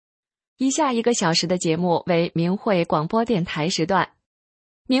以下1个小时的节目为明慧广播电台时段。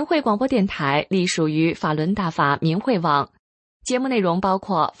明慧广播电台隶属于法轮大法明慧网，节目内容包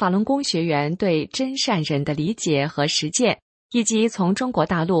括法轮功学员对真善忍的理解和实践，以及从中国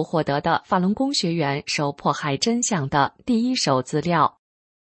大陆获得的法轮功学员受迫害真相的第一手资料。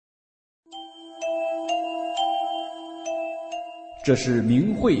这是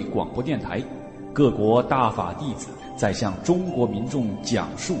明慧广播电台，各国大法弟子在向中国民众讲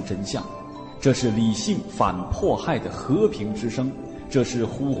述真相，这是理性反迫害的和平之声，这是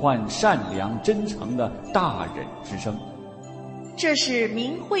呼唤善良真诚的大忍之声。这是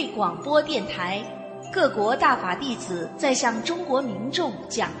明慧广播电台，各国大法弟子在向中国民众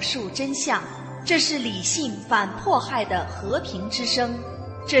讲述真相，这是理性反迫害的和平之声，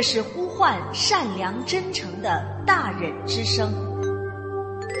这是呼唤善良真诚的大忍之声。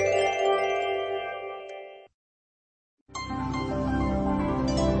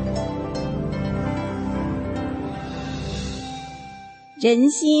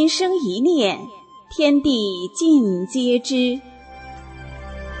人心生一念，天地尽皆知。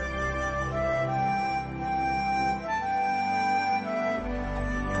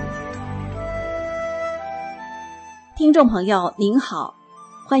听众朋友您好，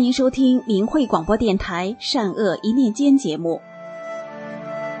欢迎收听明慧广播电台善恶一念间节目。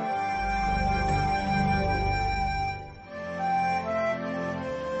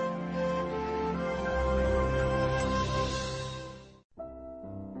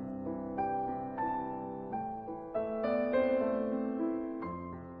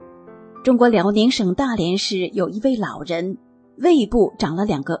中国辽宁省大连市有一位老人，胃部长了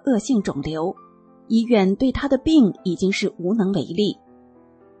2个恶性肿瘤，医院对他的病已经是无能为力。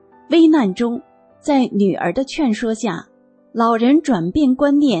危难中，在女儿的劝说下，老人转变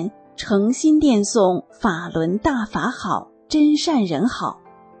观念，诚心念诵法轮大法好，真善人好，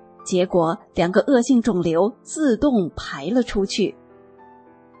结果2个恶性肿瘤自动排了出去。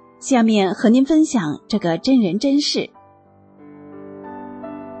下面和您分享这个真人真事。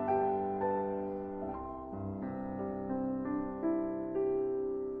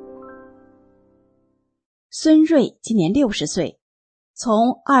孙瑞今年60岁，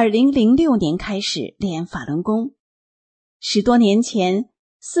从2006年开始练法轮功。10多年前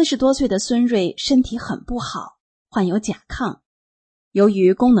，40多岁的孙瑞身体很不好，患有甲亢。由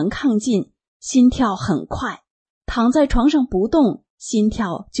于功能亢进，心跳很快，躺在床上不动，心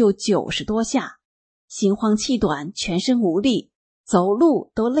跳就90多下，心慌气短，全身无力，走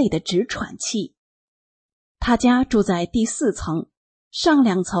路都累得直喘气。他家住在第4层，上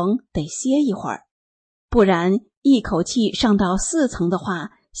2层得歇一会儿。不然一口气上到4层的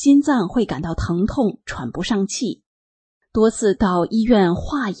话，心脏会感到疼痛，喘不上气。多次到医院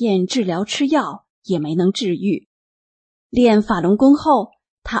化验治疗吃药也没能治愈。练法轮功后，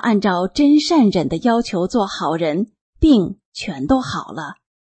他按照真善忍的要求做好人，病全都好了。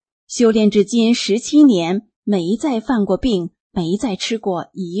修炼至今17年，没再犯过病，没再吃过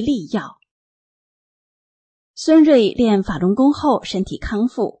一粒药。孙瑞练法轮功后身体康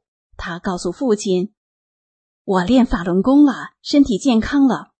复，他告诉父亲，我练法轮功了，身体健康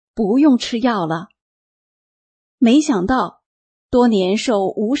了，不用吃药了。没想到，多年受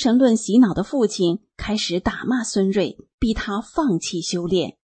无神论洗脑的父亲开始打骂孙瑞，逼他放弃修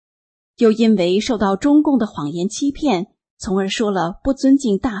炼。又因为受到中共的谎言欺骗，从而说了不尊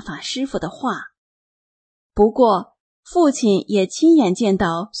敬大法师父的话。不过，父亲也亲眼见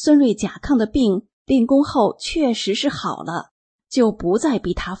到孙瑞甲亢的病练功后确实是好了，就不再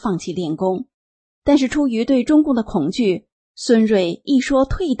逼他放弃练功。但是出于对中共的恐惧，孙瑞一说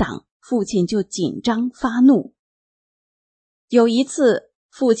退党，父亲就紧张发怒。有一次，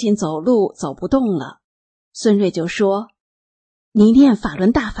父亲走路走不动了，孙瑞就说，你念法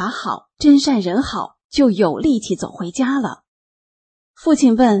轮大法好，真善人好，就有力气走回家了。父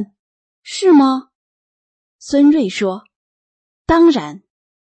亲问，是吗？孙瑞说，当然，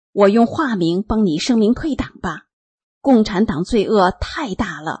我用化名帮你声明退党吧，共产党罪恶太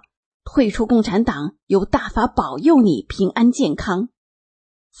大了，退出共产党，由大法保佑你平安健康。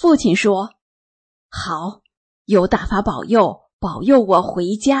父亲说，好，由大法保佑，保佑我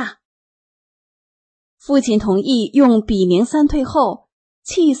回家。父亲同意用笔名3退后，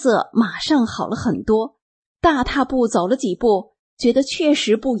气色马上好了很多，大踏步走了几步，觉得确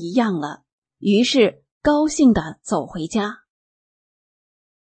实不一样了，于是高兴地走回家。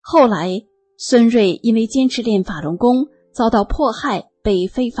后来，孙瑞因为坚持练法轮功，遭到迫害，被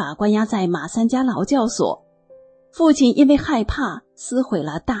非法关押在马三家劳教所。父亲因为害怕，撕毁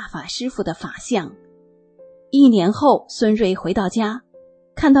了大法师父的法像。1年后，孙瑞回到家，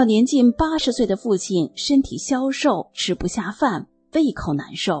看到年近80岁的父亲身体消瘦，吃不下饭，胃口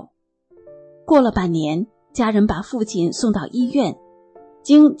难受。过了半年，家人把父亲送到医院，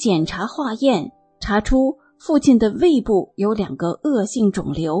经检查化验，查出父亲的胃部有2个恶性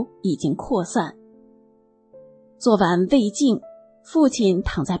肿瘤已经扩散。做完胃镜，父亲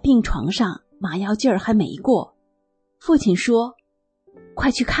躺在病床上，麻药劲儿还没过。父亲说：“快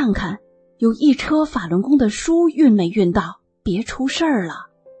去看看，有一车法轮功的书运没运到，别出事儿了。”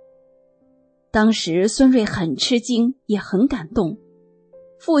当时孙瑞很吃惊，也很感动。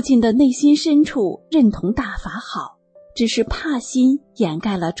父亲的内心深处认同大法好，只是怕心掩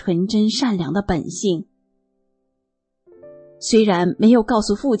盖了纯真善良的本性。虽然没有告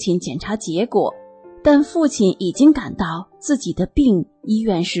诉父亲检查结果，但父亲已经感到自己的病医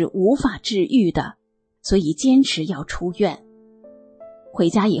院是无法治愈的，所以坚持要出院。回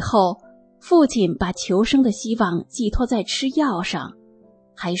家以后，父亲把求生的希望寄托在吃药上，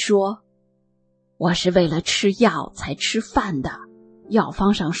还说：“我是为了吃药才吃饭的，药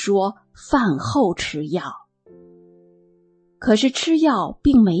方上说饭后吃药。”可是吃药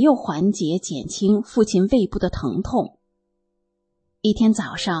并没有缓解减轻父亲胃部的疼痛。一天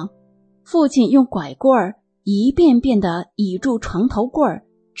早上，父亲用拐棍儿一遍遍地倚住床头柜儿，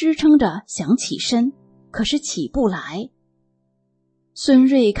支撑着想起身，可是起不来。孙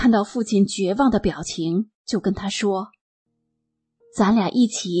瑞看到父亲绝望的表情，就跟他说：“咱俩一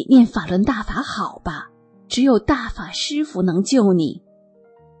起念法轮大法好吧，只有大法师父能救你。”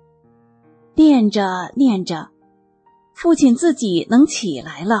念着念着，父亲自己能起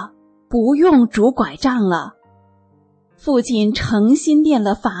来了，不用拄拐杖了。父亲诚心念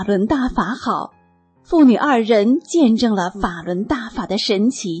了法轮大法好，父女2人见证了法轮大法的神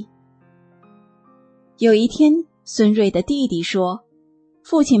奇。有一天，孙瑞的弟弟说，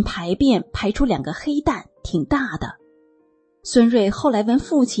父亲排便排出2个黑蛋，挺大的。孙瑞后来问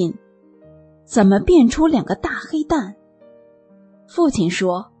父亲，怎么变出2个大黑蛋？父亲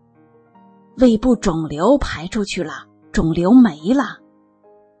说，胃部肿瘤排出去了，肿瘤没了。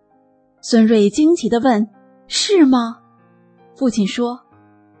孙瑞惊奇地问，是吗？父亲说，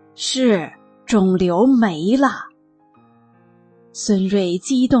是，肿瘤没了。孙瑞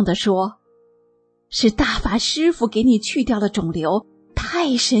激动地说，是大法师父给你去掉了肿瘤，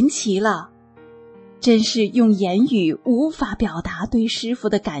太神奇了，真是用言语无法表达对师父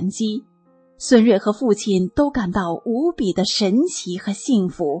的感激。孙瑞和父亲都感到无比的神奇和幸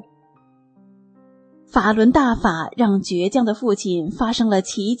福。法轮大法让倔强的父亲发生了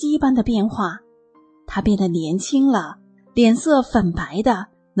奇迹般的变化，他变得年轻了，脸色粉白的，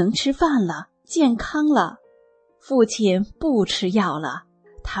能吃饭了，健康了。父亲不吃药了，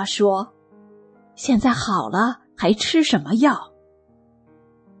他说，现在好了，还吃什么药？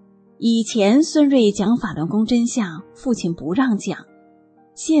以前孙瑞讲法轮功真相，父亲不让讲，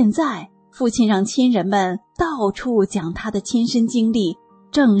现在父亲让亲人们到处讲他的亲身经历，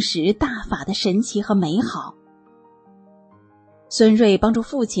证实大法的神奇和美好。孙瑞帮助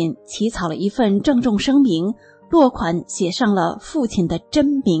父亲起草了一份郑重声明，落款写上了父亲的真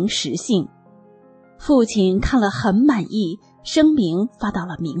名实姓。父亲看了很满意，声明发到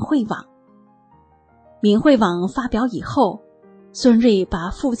了明慧网。明慧网发表以后，孙瑞把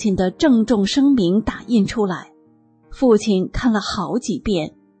父亲的郑重声明打印出来，父亲看了好几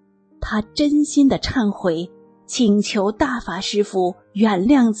遍，他真心的忏悔，请求大法师父原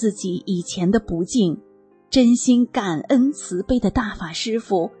谅自己以前的不敬，真心感恩慈悲的大法师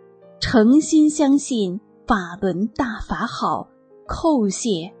父，诚心相信法轮大法好，叩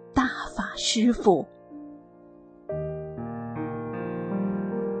谢大法师父。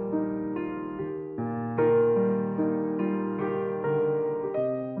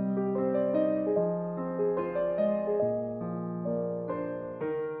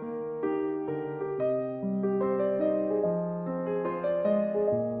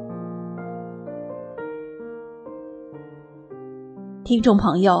听众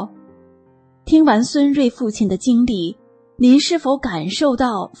朋友，听完孙瑞父亲的经历，您是否感受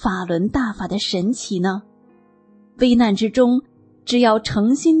到法轮大法的神奇呢？危难之中，只要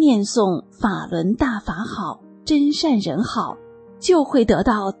诚心念诵法轮大法好，真善人好，就会得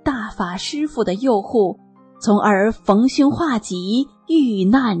到大法师父的佑护，从而逢凶化吉，遇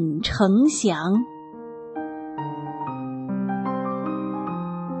难成祥。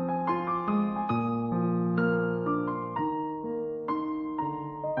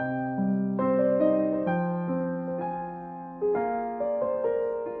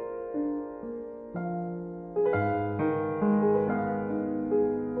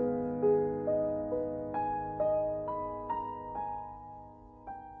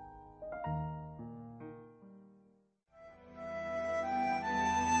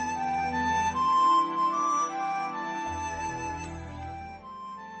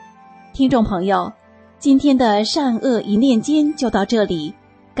听众朋友，今天的善恶一念间就到这里，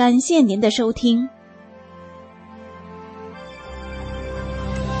感谢您的收听。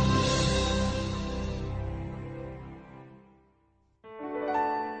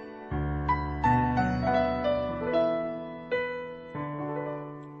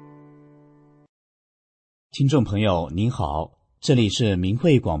听众朋友您好，这里是明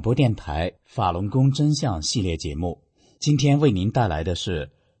慧广播电台法轮功真相系列节目，今天为您带来的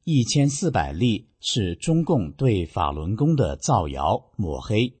是1400例是中共对法轮功的造谣抹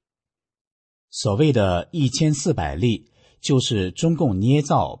黑。所谓的1400例，就是中共捏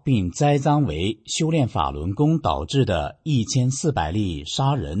造并栽赃为修炼法轮功导致的1400例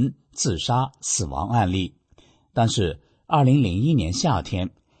杀人、自杀、死亡案例。但是2001年夏天，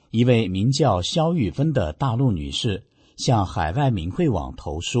一位名叫肖玉芬的大陆女士向海外明慧网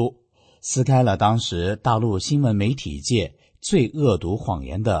投书，撕开了当时大陆新闻媒体界最恶毒谎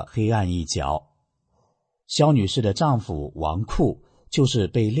言的黑暗一角。肖女士的丈夫王库就是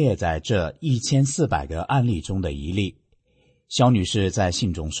被列在这1400个案例中的一例。肖女士在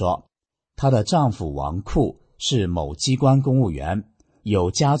信中说，她的丈夫王库是某机关公务员，有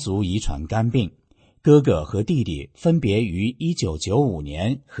家族遗传肝病，哥哥和弟弟分别于1995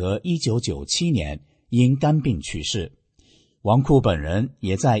年和1997年因肝病去世，王库本人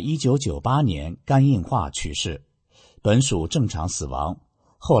也在1998年肝硬化去世，本属正常死亡，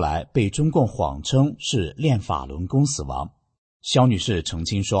后来被中共谎称是练法轮功死亡。肖女士澄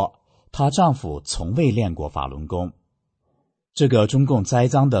清说，她丈夫从未练过法轮功。这个中共栽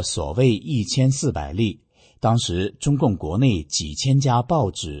赃的所谓1400例，当时中共国内几千家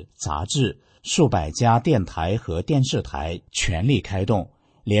报纸、杂志、数百家电台和电视台全力开动，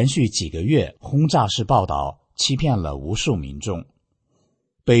连续几个月轰炸式报道，欺骗了无数民众。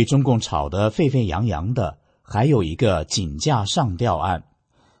被中共炒得沸沸扬扬的还有一个井架上吊案，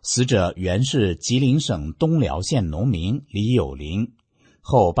死者原是吉林省东辽县农民李有林，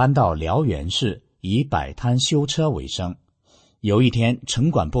后搬到辽源市，以摆摊修车为生。有一天，城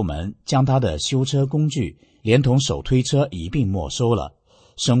管部门将他的修车工具连同手推车一并没收了，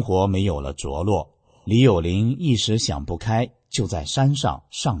生活没有了着落。李有林一时想不开，就在山上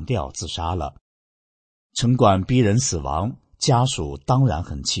上吊自杀了。城管逼人死亡，家属当然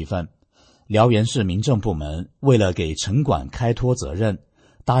很气愤。辽源市民政部门为了给城管开脱责任，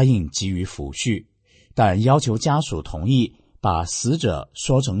答应给予抚恤，但要求家属同意把死者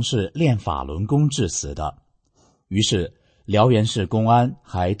说成是练法轮功致死的。于是辽源市公安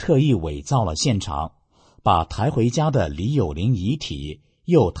还特意伪造了现场，把抬回家的李有林遗体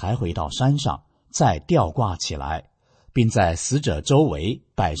又抬回到山上，再吊挂起来，并在死者周围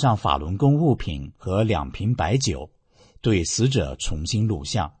摆上法轮功物品和2瓶白酒，对死者重新录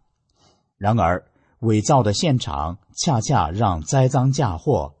像。然而伪造的现场恰恰让栽赃嫁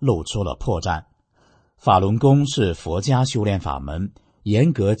祸露出了破绽。法轮功是佛家修炼法门，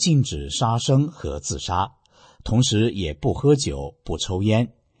严格禁止杀生和自杀，同时也不喝酒不抽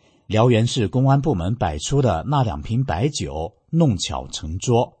烟。辽源市公安部门摆出的那2瓶白酒弄巧成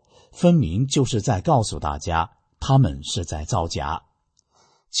拙，分明就是在告诉大家他们是在造假。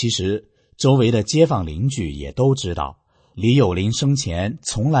其实周围的街坊邻居也都知道，李有林生前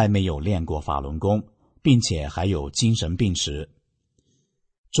从来没有练过法轮功，并且还有精神病史。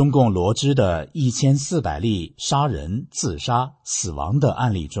中共罗织的1400例杀人、自杀、死亡的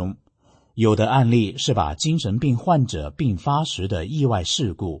案例中，有的案例是把精神病患者病发时的意外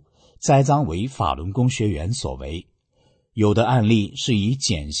事故栽赃为法轮功学员所为，有的案例是以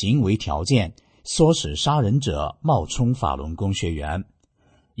减刑为条件，唆使杀人者冒充法轮功学员，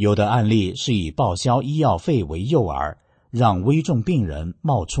有的案例是以报销医药费为诱饵，让危重病人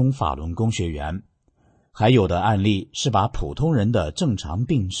冒充法轮功学员，还有的案例是把普通人的正常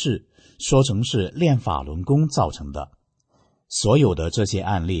病逝说成是练法轮功造成的。所有的这些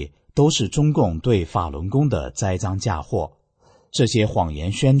案例都是中共对法轮功的栽赃嫁祸。这些谎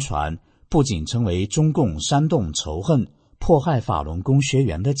言宣传不仅成为中共煽动仇恨、迫害法轮功学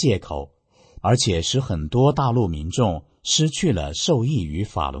员的借口，而且使很多大陆民众失去了受益于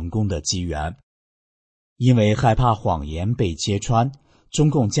法轮功的机缘。因为害怕谎言被揭穿，中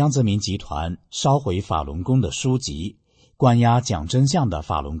共江泽民集团烧毁法轮功的书籍，关押讲真相的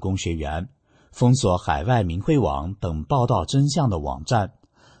法轮功学员，封锁海外明慧网等报道真相的网站。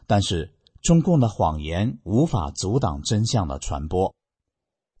但是中共的谎言无法阻挡真相的传播。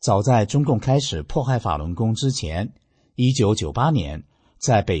早在中共开始迫害法轮功之前，1998年，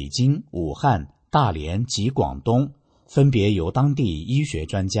在北京、武汉、大连及广东，分别由当地医学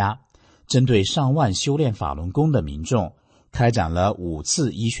专家针对上万修炼法轮功的民众开展了5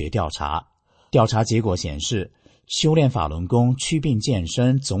次医学调查。调查结果显示，修炼法轮功祛病健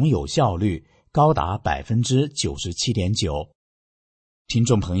身总有效率高达 97.9%。 听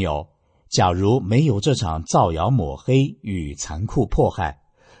众朋友，假如没有这场造谣抹黑与残酷迫害，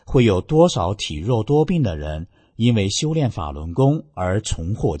会有多少体弱多病的人因为修炼法轮功而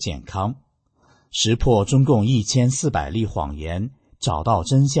重获健康？识破中共1400例谎言，找到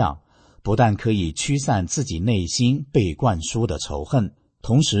真相，不但可以驱散自己内心被灌输的仇恨，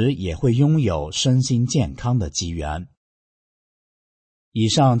同时也会拥有身心健康的机缘。以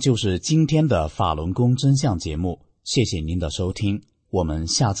上就是今天的法轮功真相节目，谢谢您的收听，我们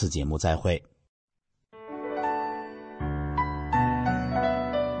下次节目再会。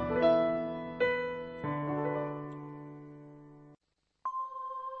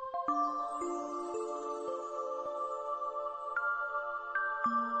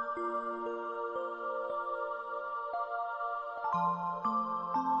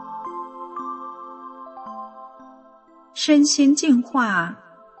身心净化，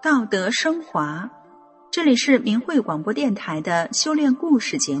道德升华。这里是明慧广播电台的修炼故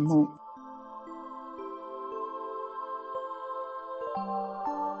事节目。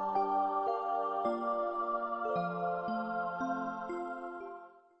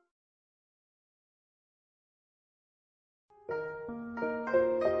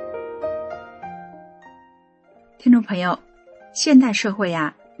听众朋友，现代社会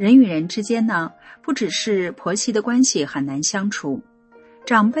啊，人与人之间呢，不只是婆媳的关系很难相处，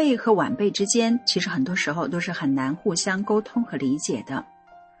长辈和晚辈之间其实很多时候都是很难互相沟通和理解的。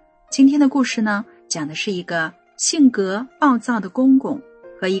今天的故事呢，讲的是一个性格暴躁的公公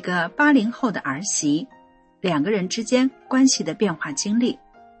和一个80后的儿媳，两个人之间关系的变化经历。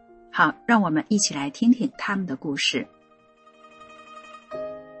好，让我们一起来听听他们的故事。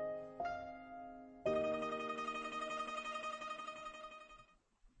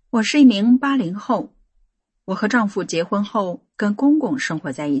我是一名80后，我和丈夫结婚后跟公公生活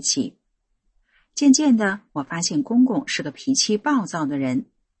在一起。渐渐的，我发现公公是个脾气暴躁的人，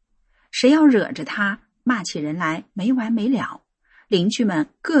谁要惹着他，骂起人来没完没了，邻居们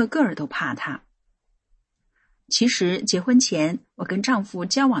个个都怕他。其实结婚前我跟丈夫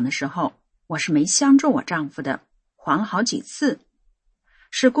交往的时候，我是没相中我丈夫的，黄了好几次。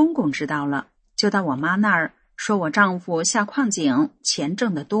是公公知道了，就到我妈那儿说我丈夫下矿井，钱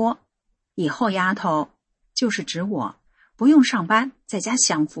挣得多，以后丫头，就是指我，不用上班，在家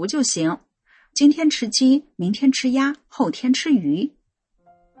享福就行，今天吃鸡，明天吃鸭，后天吃鱼。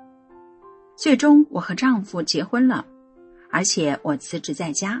最终我和丈夫结婚了，而且我辞职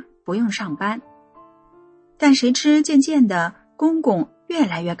在家，不用上班。但谁知渐渐的，公公越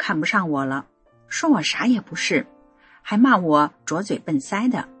来越看不上我了，说我啥也不是，还骂我拙嘴笨腮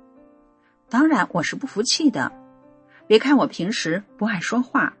的。当然我是不服气的，别看我平时不爱说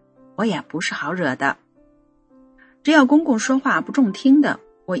话，我也不是好惹的。只要公公说话不中听的，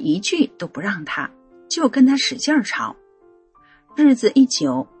我一句都不让他，就跟他使劲吵。日子一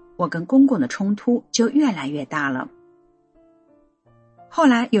久，我跟公公的冲突就越来越大了。后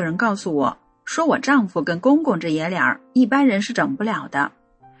来有人告诉我，说我丈夫跟公公这爷俩一般人是整不了的，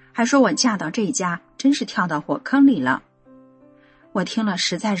还说我嫁到这家真是跳到火坑里了。我听了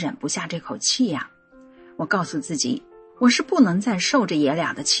实在忍不下这口气呀，我告诉自己，我是不能再受这爷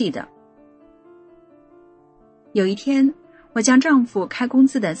俩的气的。有一天，我将丈夫开工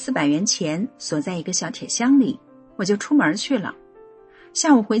资的400元钱锁在一个小铁箱里，我就出门去了。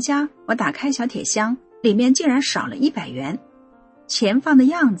下午回家，我打开小铁箱，里面竟然少了100元，钱放的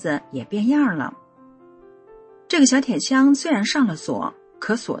样子也变样了。这个小铁箱虽然上了锁，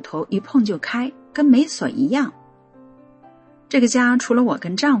可锁头一碰就开，跟没锁一样。这个家除了我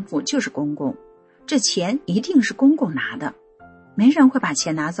跟丈夫就是公公，这钱一定是公公拿的，没人会把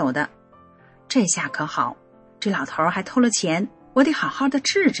钱拿走的。这下可好，这老头还偷了钱，我得好好的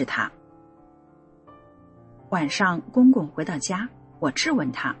治治他。晚上公公回到家，我质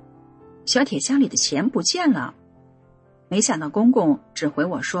问他，小铁箱里的钱不见了。没想到公公只回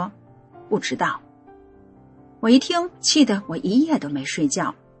我说，不知道。我一听，气得我一夜都没睡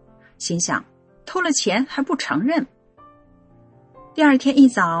觉，心想，偷了钱还不承认。第二天一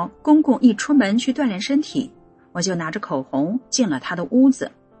早，公公一出门去锻炼身体，我就拿着口红进了他的屋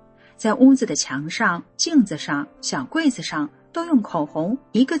子，在屋子的墙上、镜子上、小柜子上都用口红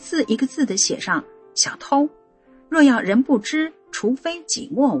一个字一个字地写上小偷，若要人不知，除非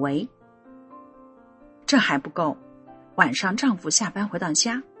己莫为。这还不够，晚上丈夫下班回到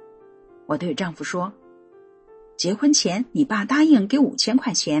家，我对丈夫说，结婚前你爸答应给5000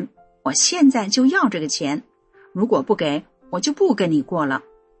块钱，我现在就要这个钱，如果不给，我就不跟你过了。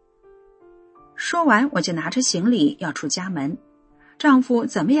说完，我就拿着行李要出家门，丈夫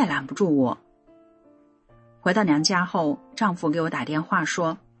怎么也拦不住我。回到娘家后，丈夫给我打电话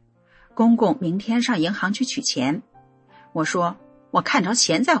说，公公明天上银行去取钱。我说，我看着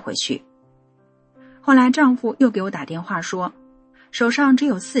钱再回去。后来丈夫又给我打电话说，手上只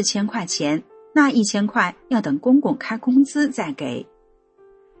有4000块钱，那1000块要等公公开工资再给。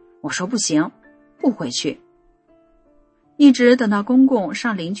我说不行，不回去。一直等到公公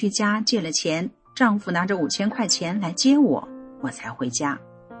上邻居家借了钱，丈夫拿着5000块钱来接我，我才回家。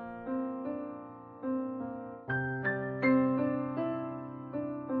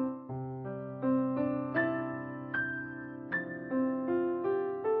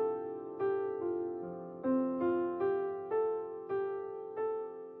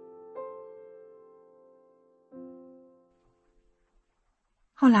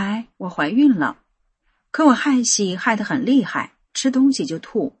后来我怀孕了，可我害喜害得很厉害，吃东西就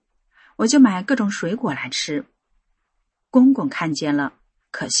吐，我就买各种水果来吃。公公看见了，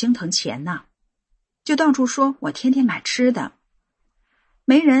可心疼钱呢，就到处说我天天买吃的。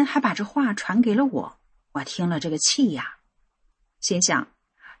媒人还把这话传给了我，我听了这个气呀，心想，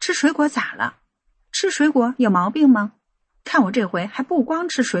吃水果咋了？吃水果有毛病吗？看我这回还不光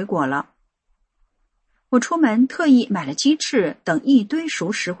吃水果了。我出门特意买了鸡翅等一堆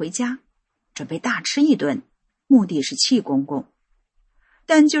熟食回家，准备大吃一顿，目的是气公公。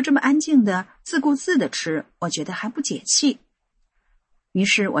但就这么安静的自顾自的吃，我觉得还不解气。于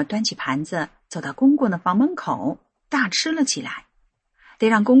是我端起盘子走到公公的房门口，大吃了起来，得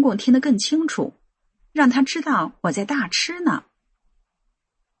让公公听得更清楚，让他知道我在大吃呢。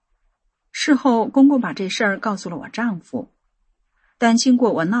事后公公把这事儿告诉了我丈夫，但经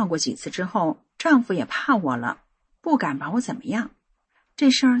过我闹过几次之后，丈夫也怕我了，不敢把我怎么样，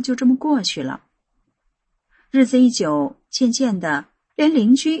这事儿就这么过去了。日子一久，渐渐的连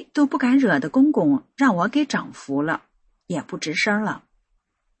邻居都不敢惹的公公让我给整服了，也不吱声了。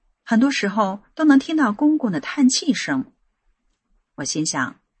很多时候都能听到公公的叹气声。我心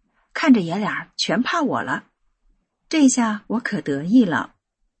想，看着爷俩全怕我了，这下我可得意了。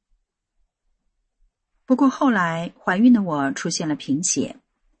不过后来怀孕的我出现了贫血，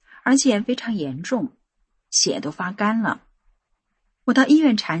而且非常严重，血都发干了。我到医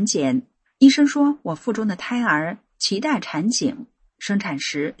院产检，医生说我腹中的胎儿脐带缠紧，生产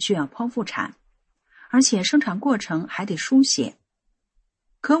时需要剖腹产，而且生产过程还得输血。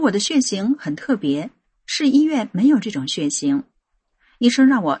可我的血型很特别，市医院没有这种血型，医生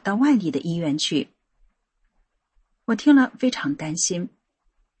让我到外地的医院去。我听了非常担心。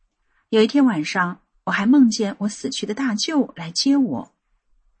有一天晚上，我还梦见我死去的大舅来接我。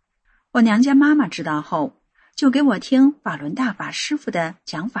我娘家妈妈知道后，就给我听法轮大法师父的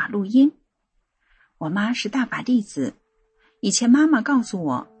讲法录音。我妈是大法弟子，以前妈妈告诉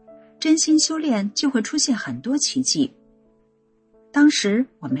我，真心修炼就会出现很多奇迹。当时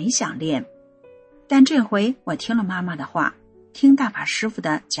我没想练，但这回我听了妈妈的话，听大法师父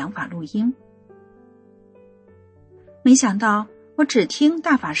的讲法录音。没想到我只听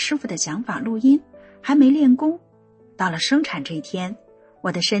大法师父的讲法录音，还没练功，到了生产这一天，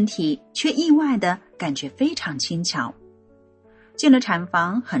我的身体却意外地感觉非常轻巧。进了产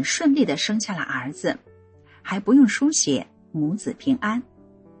房，很顺利地生下了儿子，还不用输血，母子平安，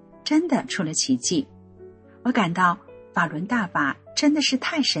真的出了奇迹。我感到法轮大法真的是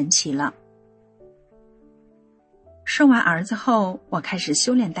太神奇了。生完儿子后，我开始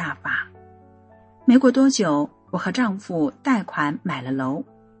修炼大法。没过多久，我和丈夫贷款买了楼，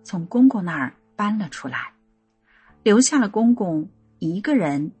从公公那儿搬了出来，留下了公公一个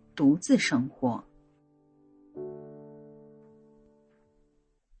人独自生活。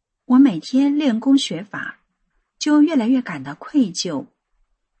我每天练功学法，就越来越感到愧疚，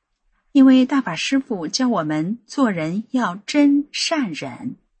因为大法师父教我们做人要真善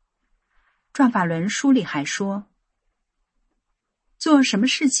忍。转法轮书里还说，做什么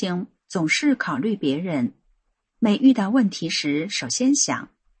事情总是考虑别人，每遇到问题时，首先想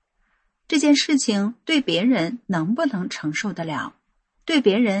这件事情对别人能不能承受得了，对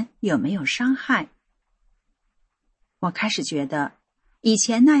别人有没有伤害。我开始觉得以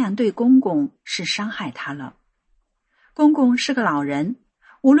前那样对公公是伤害他了。公公是个老人，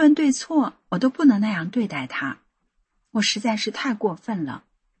无论对错，我都不能那样对待他，我实在是太过分了。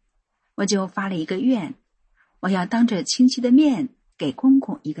我就发了一个愿，我要当着亲戚的面给公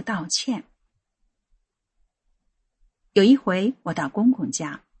公一个道歉。有一回我到公公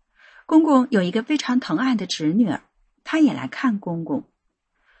家，公公有一个非常疼爱的侄女儿，她也来看公公。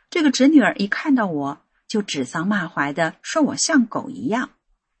这个侄女儿一看到我，就指桑骂槐的说我像狗一样，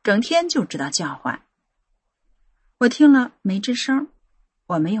整天就知道叫唤。我听了没吱声，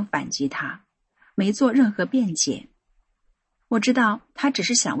我没有反击她，没做任何辩解。我知道她只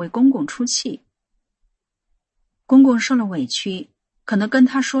是想为公公出气。公公受了委屈，可能跟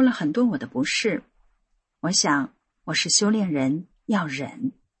他说了很多我的不是。我想，我是修炼人，要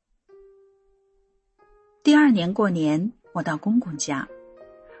忍。第2年过年，我到公公家，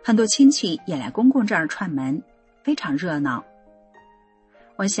很多亲戚也来公公这儿串门，非常热闹。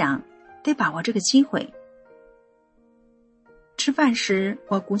我想，得把握这个机会。吃饭时，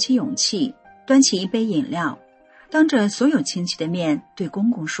我鼓起勇气，端起一杯饮料，当着所有亲戚的面对公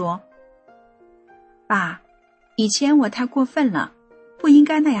公说：爸，以前我太过分了，不应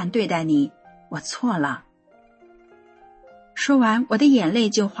该那样对待你，我错了。说完，我的眼泪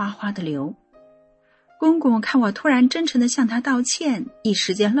就哗哗地流。公公看我突然真诚地向他道歉，一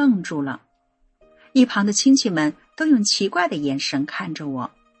时间愣住了。一旁的亲戚们都用奇怪的眼神看着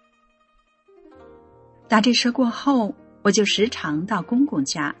我。打这事过后，我就时常到公公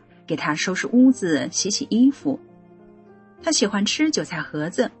家，给他收拾屋子，洗洗衣服。他喜欢吃韭菜盒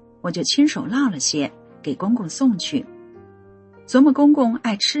子，我就亲手烙了些，给公公送去。琢磨公公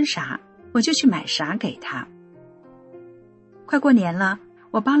爱吃啥，我就去买啥给他。快过年了，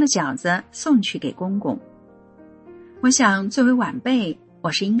我包了饺子送去给公公。我想作为晚辈，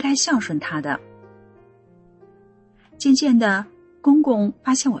我是应该孝顺他的。渐渐的，公公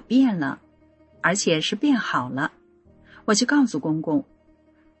发现我变了，而且是变好了。我就告诉公公，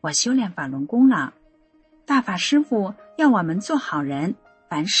我修炼法轮功了，大法师父要我们做好人，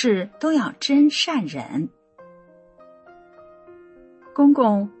凡事都要真善忍。公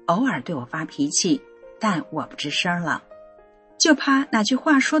公偶尔对我发脾气，但我不吱声了，就怕哪句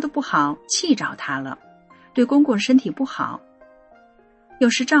话说得不好，气着他了，对公公身体不好。有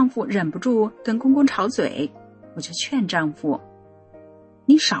时丈夫忍不住跟公公吵嘴，我就劝丈夫，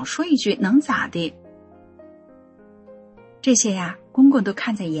你少说一句能咋的？这些呀，公公都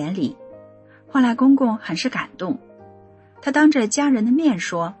看在眼里。后来公公很是感动，他当着家人的面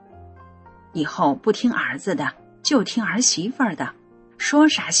说，以后不听儿子的，就听儿媳妇儿的，说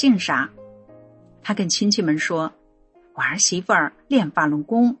啥信啥。他跟亲戚们说，我儿媳妇儿练法轮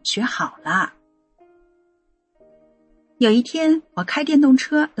功学好了。有一天，我开电动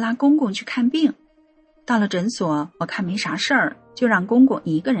车拉公公去看病，到了诊所，我看没啥事儿，就让公公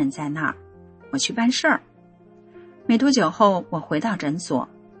一个人在那儿，我去办事儿。没多久后，我回到诊所，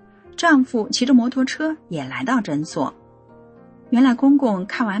丈夫骑着摩托车也来到诊所。原来公公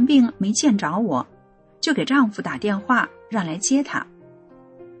看完病没见着我，就给丈夫打电话让来接他。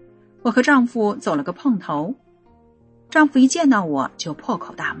我和丈夫走了个碰头，丈夫一见到我就破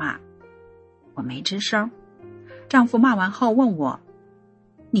口大骂，我没吱声。丈夫骂完后问我，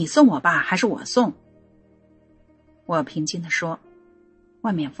你送我爸还是我送？我平静地说，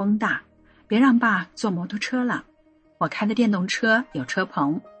外面风大，别让爸坐摩托车了，我开的电动车有车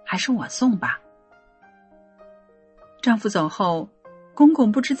棚，还是我送吧。丈夫走后，公公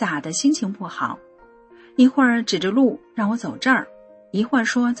不知咋的心情不好，一会儿指着路让我走这儿，一会儿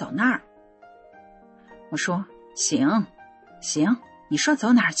说走那儿。我说行，你说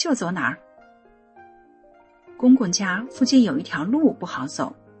走哪儿就走哪儿。公公家附近有一条路不好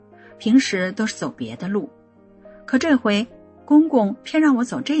走，平时都是走别的路，可这回公公偏让我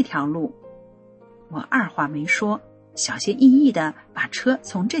走这条路。我二话没说，小心翼翼地把车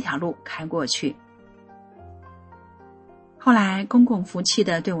从这条路开过去。后来公公服气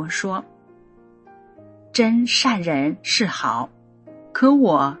地对我说，真善人是好，可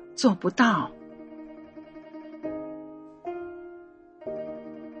我做不到。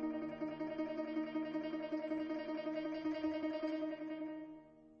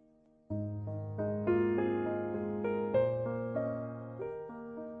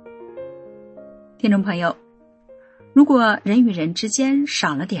听众朋友，如果人与人之间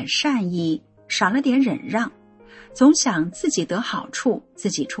少了点善意，少了点忍让，总想自己得好处，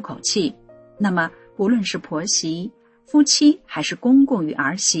自己出口气，那么无论是婆媳、夫妻还是公公与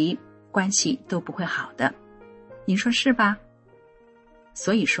儿媳，关系都不会好的。您说是吧？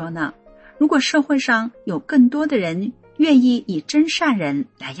所以说呢，如果社会上有更多的人愿意以真善人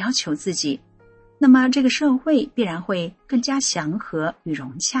来要求自己，那么这个社会必然会更加祥和与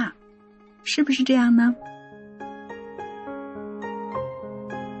融洽，是不是这样呢？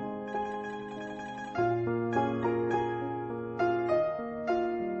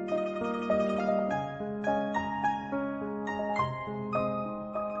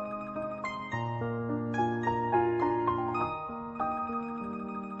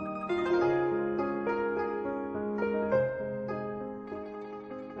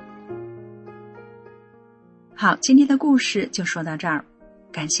好，今天的故事就说到这儿，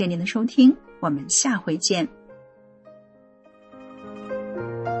感谢您的收听，我们下回见。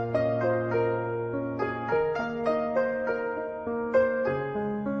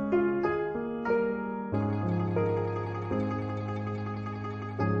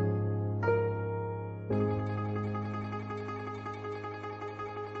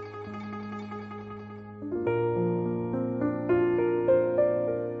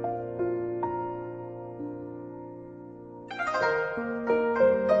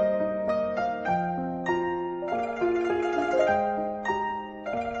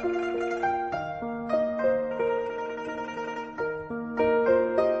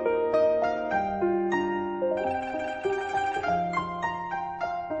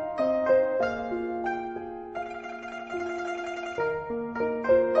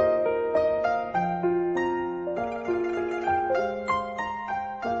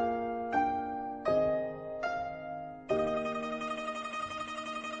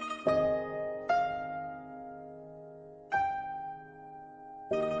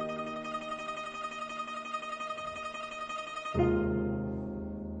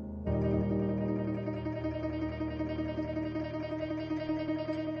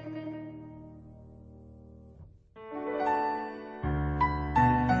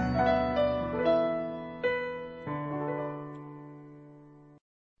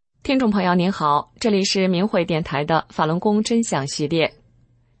听众朋友您好，这里是明慧电台的法轮功真相系列。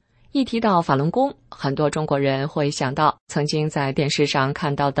一提到法轮功，很多中国人会想到曾经在电视上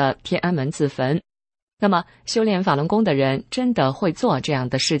看到的天安门自焚。那么修炼法轮功的人真的会做这样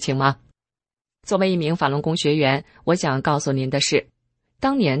的事情吗？作为一名法轮功学员，我想告诉您的是，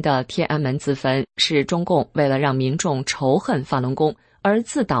当年的天安门自焚是中共为了让民众仇恨法轮功而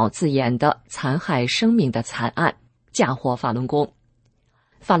自导自演的残害生命的惨案，嫁祸法轮功。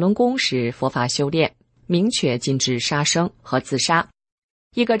法轮功是佛法修炼，明确禁止杀生和自杀。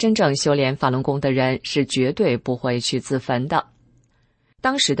一个真正修炼法轮功的人是绝对不会去自焚的。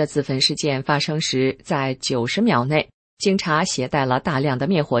当时的自焚事件发生时，在90秒内，警察携带了大量的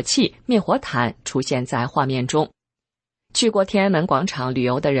灭火器、灭火毯出现在画面中。去过天安门广场旅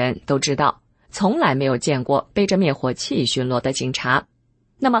游的人都知道，从来没有见过背着灭火器巡逻的警察。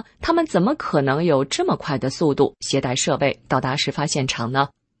那么他们怎么可能有这么快的速度携带设备到达事发现场呢？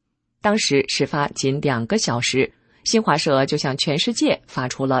当时事发仅2个小时，新华社就向全世界发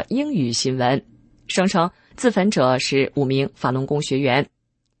出了英语新闻，声称自焚者是5名法轮功学员。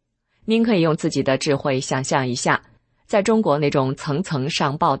您可以用自己的智慧想象一下，在中国那种层层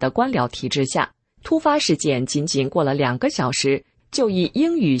上报的官僚体制下，突发事件仅仅过了2个小时，就以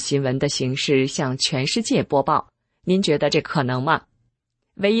英语新闻的形式向全世界播报，您觉得这可能吗？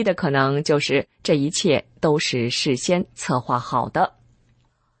唯一的可能就是这一切都是事先策划好的。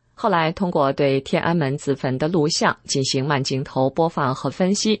后来通过对天安门自焚的录像进行慢镜头播放和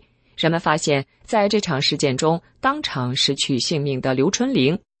分析，人们发现在这场事件中当场失去性命的刘春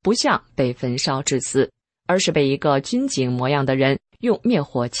玲不像被焚烧致死，而是被一个军警模样的人用灭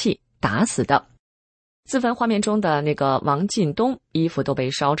火器打死的。自焚画面中的那个王进东衣服都被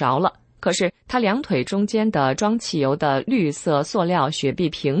烧着了，可是他2腿中间的装汽油的绿色塑料雪碧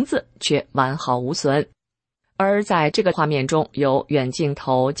瓶子却完好无损。而在这个画面中有远镜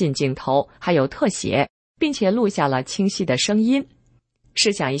头、近镜头，还有特写，并且录下了清晰的声音。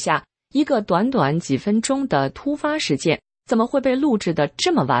试想一下，一个短短几分钟的突发事件，怎么会被录制得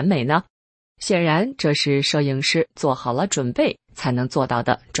这么完美呢？显然这是摄影师做好了准备才能做到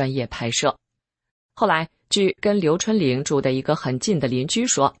的专业拍摄。后来据跟刘春玲住的一个很近的邻居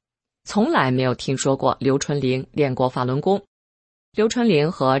说，从来没有听说过刘春玲练过法轮功。刘春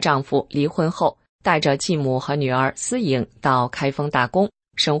玲和丈夫离婚后，带着继母和女儿思颖到开封打工，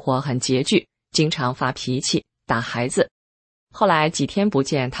生活很拮据，经常发脾气打孩子。后来几天不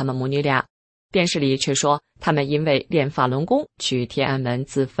见他们母女俩，电视里却说他们因为练法轮功去天安门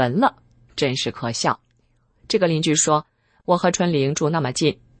自焚了，真是可笑。这个邻居说，我和春玲住那么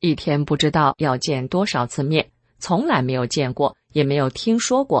近，一天不知道要见多少次面，从来没有见过也没有听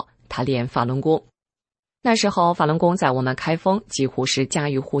说过他练法轮功。那时候法轮功在我们开封几乎是家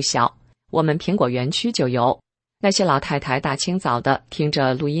喻户晓，我们苹果园区就有，那些老太太大清早的听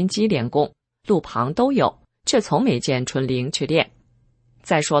着录音机练功，路旁都有，却从没见春玲去练。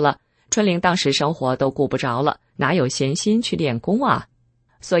再说了，春玲当时生活都顾不着了，哪有闲心去练功啊？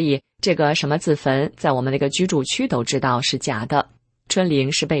所以这个什么自焚，在我们那个居住区都知道是假的。春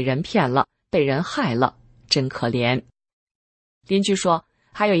玲是被人骗了，被人害了，真可怜。邻居说，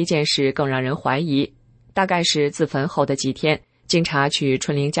还有一件事更让人怀疑，大概是自焚后的几天，警察去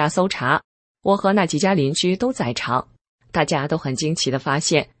春玲家搜查，我和那几家邻居都在场，大家都很惊奇地发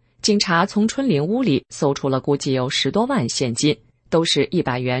现，警察从春玲屋里搜出了估计有10多万现金，都是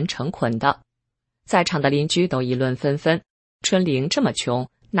100元成捆的。在场的邻居都议论纷纷，春玲这么穷，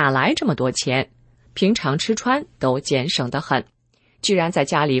哪来这么多钱？平常吃穿都俭省得很，居然在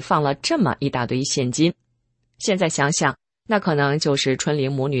家里放了这么一大堆现金。现在想想，那可能就是春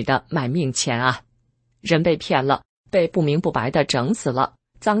玲母女的卖命钱啊！人被骗了，被不明不白地整死了，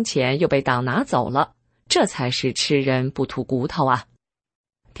脏钱又被党拿走了，这才是吃人不吐骨头啊！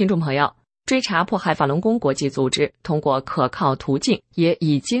听众朋友，追查迫害法轮功国际组织通过可靠途径也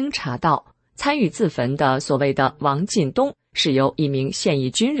已经查到，参与自焚的所谓的王进东是由一名现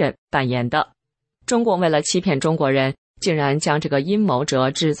役军人扮演的。中共为了欺骗中国人，竟然将这个阴谋者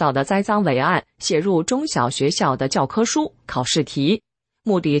制造的栽赃伪案写入中小学校的教科书、考试题，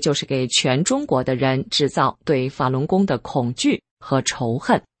目的就是给全中国的人制造对法轮功的恐惧和仇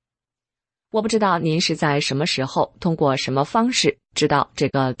恨。我不知道您是在什么时候通过什么方式知道这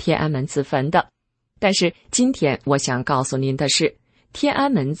个天安门自焚的，但是今天我想告诉您的是，天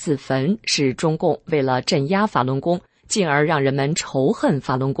安门自焚是中共为了镇压法轮功，进而让人们仇恨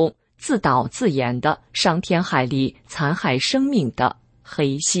法轮功，自导自演的伤天害理、残害生命的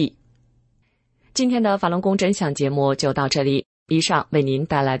黑戏。今天的法轮功真相节目就到这里，以上为您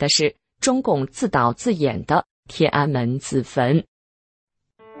带来的是中共自导自演的天安门自焚。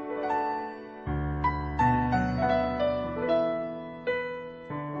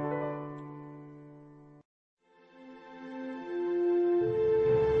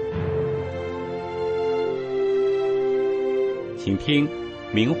请听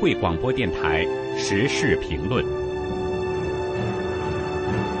明慧广播电台时事评论。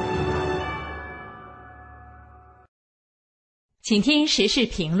请听时事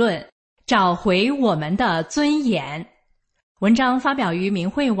评论，找回我们的尊严。文章发表于明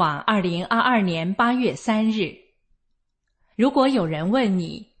慧网2022年8月3日。如果有人问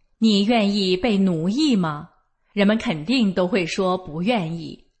你，你愿意被奴役吗？人们肯定都会说不愿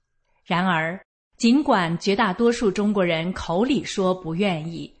意。然而，尽管绝大多数中国人口里说不愿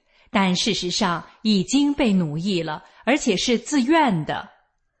意，但事实上已经被奴役了，而且是自愿的。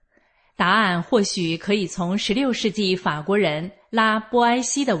答案或许可以从16世纪法国人拉波埃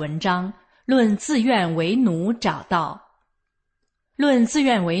西的文章《论自愿为奴》找到。《论自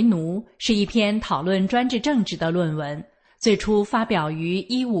愿为奴》是一篇讨论专制政治的论文，最初发表于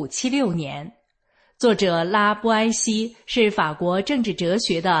1576年。作者拉波埃西是法国政治哲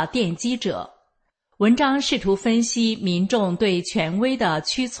学的奠基者。文章试图分析民众对权威的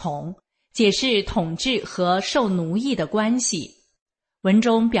屈从，解释统治和受奴役的关系。文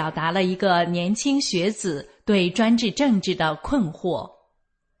中表达了一个年轻学子对专制政治的困惑。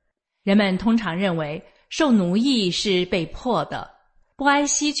人们通常认为受奴役是被迫的，波埃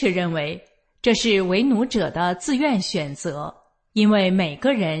西却认为这是为奴者的自愿选择，因为每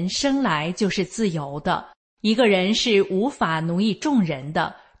个人生来就是自由的，一个人是无法奴役众人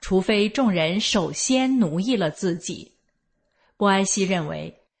的，除非众人首先奴役了自己。波埃西认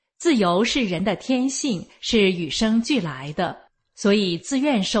为，自由是人的天性，是与生俱来的，所以自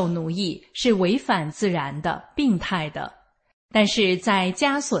愿受奴役是违反自然的、病态的。但是在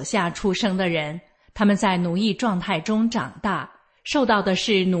枷锁下出生的人，他们在奴役状态中长大，受到的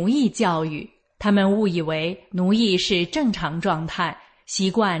是奴役教育，他们误以为奴役是正常状态，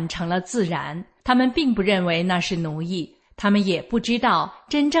习惯成了自然，他们并不认为那是奴役，他们也不知道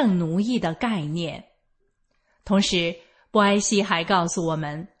真正奴役的概念。同时，波埃西还告诉我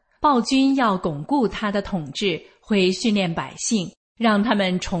们，暴君要巩固他的统治，会训练百姓，让他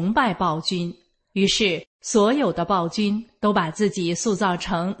们崇拜暴君。于是，所有的暴君都把自己塑造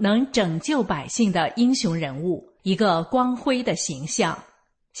成能拯救百姓的英雄人物，一个光辉的形象。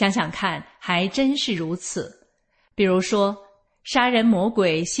想想看，还真是如此。比如说，杀人魔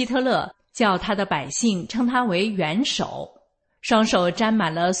鬼希特勒叫他的百姓称他为元首，双手沾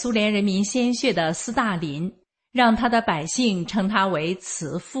满了苏联人民鲜血的斯大林让他的百姓称他为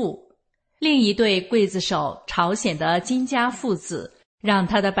慈父。另一对刽子手朝鲜的金家父子让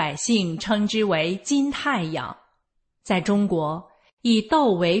他的百姓称之为金太阳。在中国，以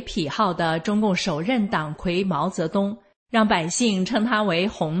斗为癖好的中共首任党魁毛泽东让百姓称他为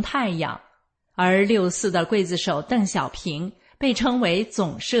红太阳，而64的刽子手邓小平被称为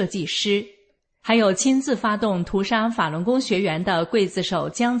总设计师，还有亲自发动屠杀法轮功学员的刽子手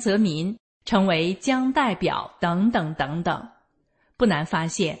江泽民称为江代表等等等等。不难发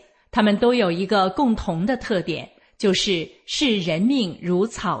现，他们都有一个共同的特点，就是视人命如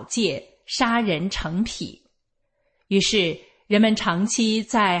草芥，杀人成癖。于是人们长期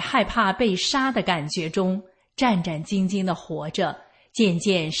在害怕被杀的感觉中战战兢兢地活着，渐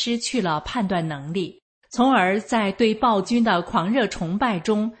渐失去了判断能力，从而在对暴君的狂热崇拜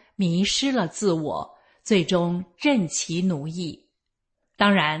中迷失了自我，最终任其奴役。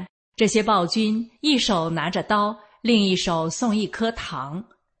当然，这些暴君一手拿着刀，另一手送一颗糖，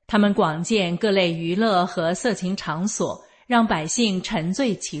他们广建各类娱乐和色情场所，让百姓沉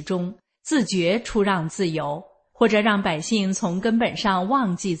醉其中，自觉出让自由，或者让百姓从根本上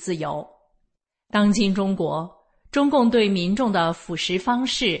忘记自由。当今中国，中共对民众的腐蚀方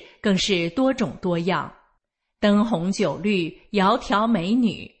式更是多种多样，灯红酒绿，窈窕美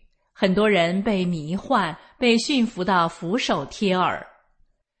女，很多人被迷幻，被驯服的俯首帖耳。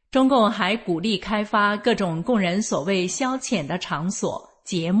中共还鼓励开发各种供人所谓消遣的场所、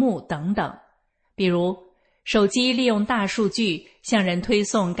节目等等，比如手机利用大数据向人推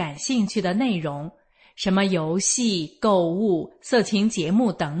送感兴趣的内容，什么游戏、购物、色情节目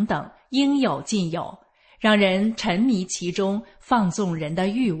等等，应有尽有，让人沉迷其中，放纵人的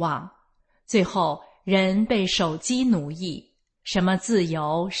欲望。最后，人被手机奴役，什么自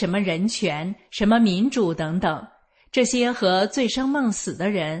由、什么人权、什么民主等等，这些和醉生梦死的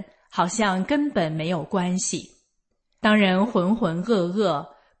人好像根本没有关系。当人浑浑噩噩，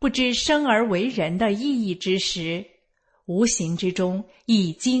不知生而为人的意义之时，无形之中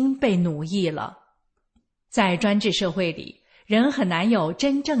已经被奴役了。在专制社会里，人很难有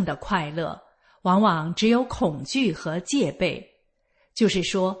真正的快乐，往往只有恐惧和戒备。就是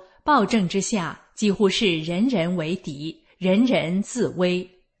说，暴政之下几乎是人人为敌，人人自危，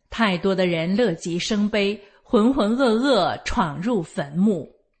太多的人乐极生悲，浑浑噩噩闯入坟墓。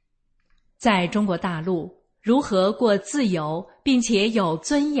在中国大陆，如何过自由并且有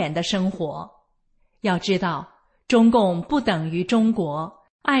尊严的生活。要知道，中共不等于中国，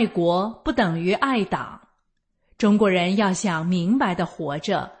爱国不等于爱党。中国人要想明白地活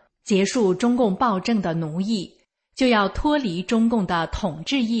着，结束中共暴政的奴役，就要脱离中共的统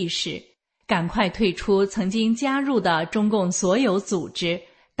治意识，赶快退出曾经加入的中共所有组织、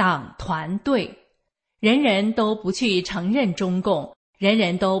党团队。人人都不去承认中共，人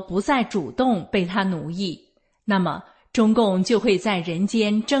人都不再主动被他奴役，那么中共就会在人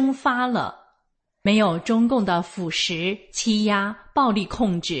间蒸发了。没有中共的腐蚀、欺压、暴力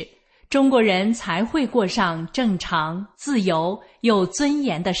控制，中国人才会过上正常、自由、有尊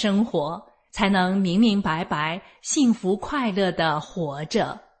严的生活，才能明明白白、幸福快乐地活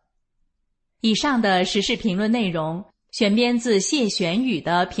着。以上的时事评论内容选编自谢玄宇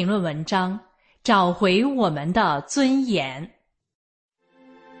的评论文章《找回我们的尊严》。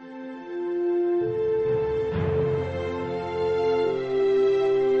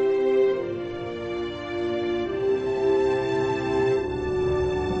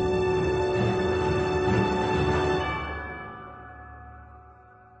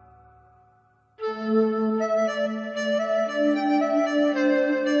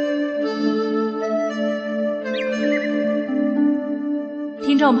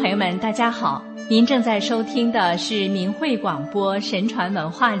听众朋友们，大家好，您正在收听的是明慧广播神传文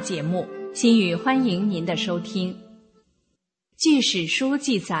化节目，心语欢迎您的收听。据史书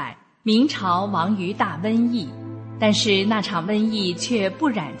记载，明朝亡于大瘟疫，但是那场瘟疫却不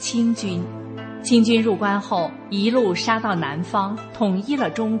染清军。清军入关后，一路杀到南方，统一了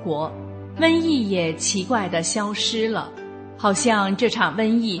中国，瘟疫也奇怪地消失了，好像这场瘟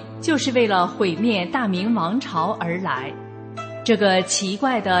疫就是为了毁灭大明王朝而来。这个奇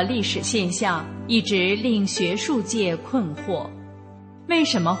怪的历史现象一直令学术界困惑，为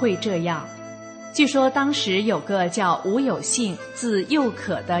什么会这样？据说当时有个叫吴有幸，字幼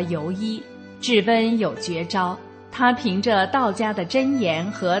可的游医，治瘟有绝招，他凭着道家的真言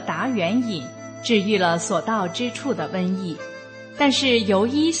和达元饮，治愈了所到之处的瘟疫。但是游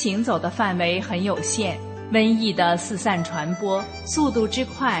医行走的范围很有限，瘟疫的四散传播速度之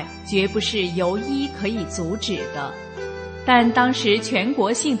快，绝不是游医可以阻止的。但当时全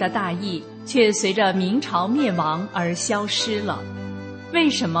国性的大疫却随着明朝灭亡而消失了。为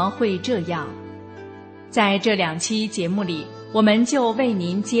什么会这样？在这2期节目里，我们就为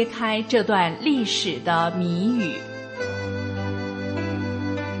您揭开这段历史的谜语。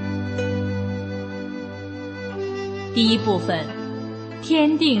第一部分，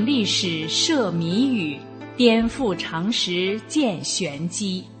天定历史设谜语，颠覆常识见玄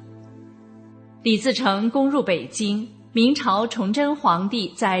机。李自成攻入北京，明朝崇祯皇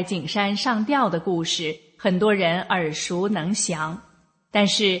帝在景山上吊的故事，很多人耳熟能详，但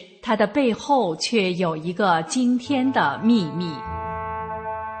是它的背后却有一个惊天的秘密。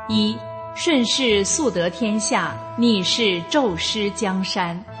一，顺势速得天下，逆势骤失江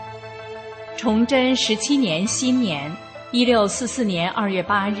山。崇祯17年新年，1644年2月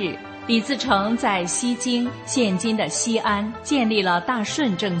8日，李自成在西京（现今的西安）建立了大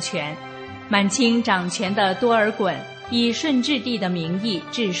顺政权。满清掌权的多尔衮以顺治帝的名义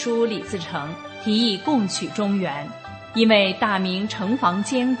致书李自成，提议共取中原。因为大明城防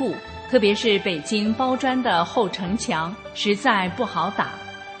坚固，特别是北京包砖的后城墙实在不好打，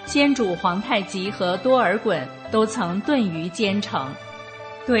先主皇太极和多尔衮都曾遁于坚城。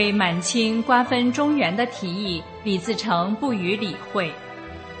对满清瓜分中原的提议，李自成不予理会。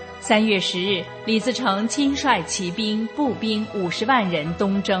3月10日，李自成亲率骑兵、步兵50万人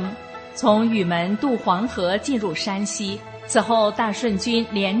东征，从雨门渡黄河进入山西。此后大顺军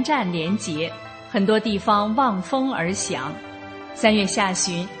连战连捷，很多地方望风而降。3月下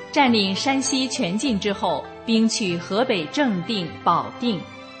旬，占领山西全境之后，兵取河北正定、保定。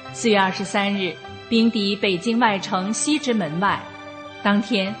4月23日，兵抵北京外城西直门外。当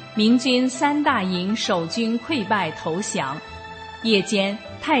天，明军3大营守军溃败投降。夜间，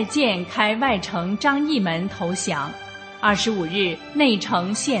太监开外城张义门投降。25日，内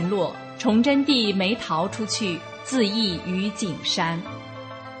城陷落，崇祯帝没逃出去，自缢于景山。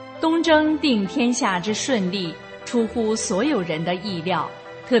东征定天下之顺利，出乎所有人的意料，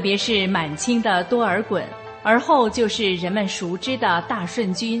特别是满清的多尔衮，而后就是人们熟知的大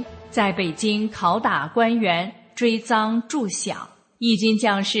顺军，在北京拷打官员，追赃助饷。义军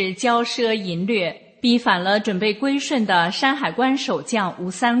将士骄奢淫掠，逼反了准备归顺的山海关守将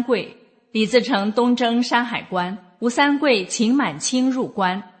吴三桂。李自成东征山海关，吴三桂请满清入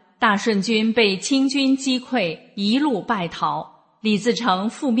关，大顺军被清军击溃，一路败逃。李自成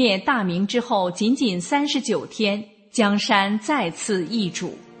覆灭大明之后，仅仅39天，江山再次易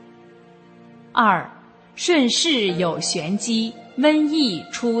主。2. 顺势有玄机，瘟疫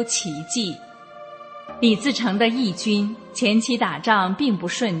出奇迹。李自成的义军前期打仗并不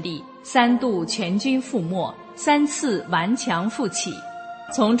顺利，3度全军覆没，3次顽强复起，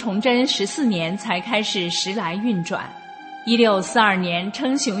从崇祯14年才开始时来运转。1642年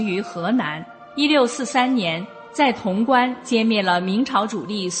称雄于河南，1643年在潼关歼灭了明朝主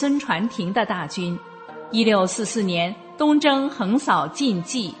力孙传庭的大军，1644年东征横扫晋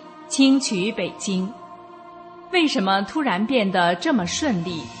冀，轻取北京。为什么突然变得这么顺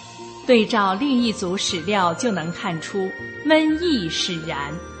利？对照另一组史料就能看出，瘟疫使然。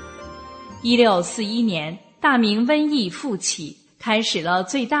1641年，大明瘟疫复起，开始了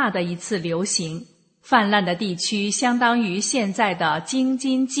最大的一次流行，泛滥的地区相当于现在的京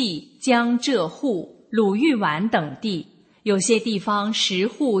津冀、江浙沪、鲁豫皖等地，有些地方10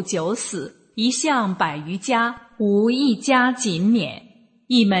户9死，1巷100余家，无一家仅免，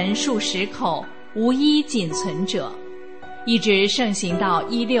一门数10口，无一仅存者，一直盛行到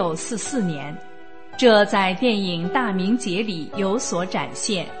1644年。这在电影《大明节》里有所展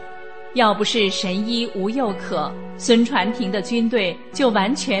现。要不是神医吴又可，孙传庭的军队就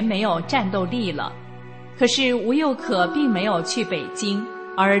完全没有战斗力了。可是吴又可并没有去北京，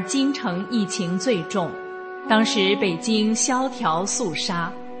而京城疫情最重。当时北京萧条肃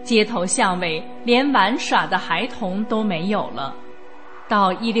杀，街头巷尾连玩耍的孩童都没有了。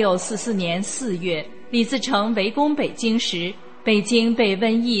到1644年4月，李自成围攻北京时，北京被瘟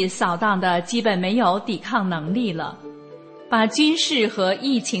疫扫荡的基本没有抵抗能力了。把军事和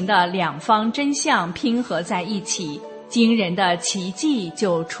疫情的两方真相拼合在一起，惊人的奇迹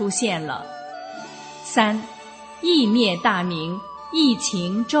就出现了。3. 疫灭大明，疫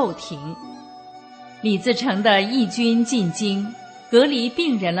情骤停。李自成的义军进京，隔离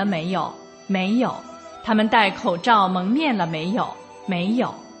病人了没有？没有。他们戴口罩蒙面了没有？没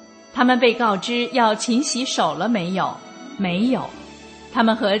有。他们被告知要勤洗手了没有？没有。他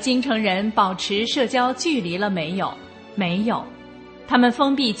们和京城人保持社交距离了没有？没有。他们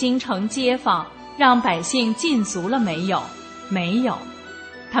封闭京城街坊，让百姓禁足了没有？没有。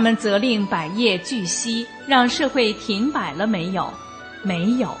他们责令百业俱息，让社会停摆了没有？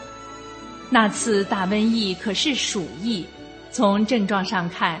没有。那次大瘟疫可是鼠疫，从症状上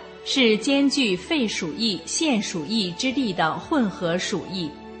看是兼具肺鼠疫、腺鼠疫之力的混合鼠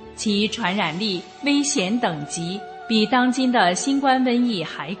疫，其传染力、危险等级比当今的新冠瘟疫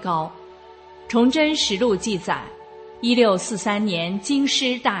还高。崇祯实录记载，1643年京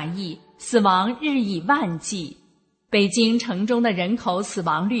师大疫，死亡日以万计，北京城中的人口死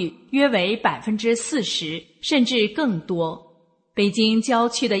亡率约为40%，甚至更多。北京郊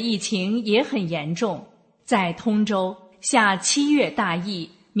区的疫情也很严重，在通州下7月大疫，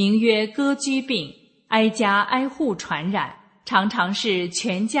名曰割居病，挨家挨户传染，常常是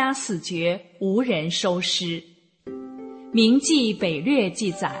全家死绝，无人收尸。明记北略记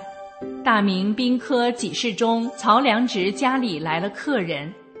载，大明兵科给事中曹良直家里来了客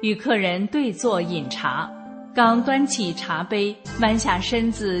人，与客人对坐饮茶，刚端起茶杯，弯下身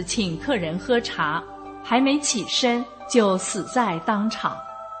子请客人喝茶，还没起身就死在当场。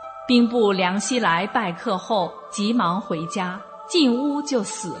兵部梁熙来拜客后，急忙回家，进屋就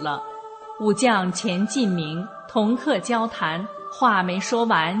死了。武将钱进明同客交谈，话没说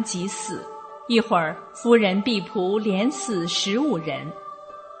完即死。一会儿夫人婢仆连死15人。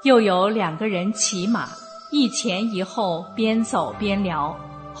又有2个人骑马，一前一后，边走边聊，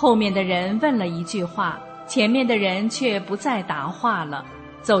后面的人问了一句话，前面的人却不再答话了。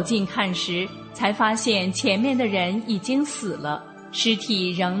走近看时，才发现前面的人已经死了，尸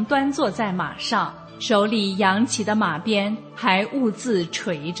体仍端坐在马上，手里扬起的马鞭还兀自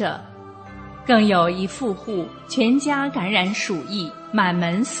垂着。更有一富户全家感染鼠疫，满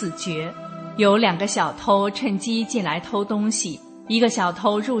门死绝。有2个小偷趁机进来偷东西，一个小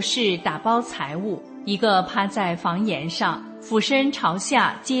偷入室打包财物，一个趴在房檐上俯身朝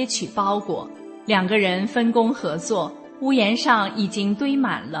下接取包裹。2个人分工合作，屋檐上已经堆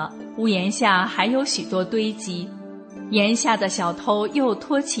满了，屋檐下还有许多堆积。檐下的小偷又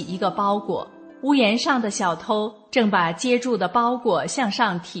托起一个包裹，屋檐上的小偷正把接住的包裹向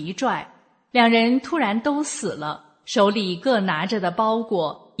上提拽。2人突然都死了，手里各拿着的包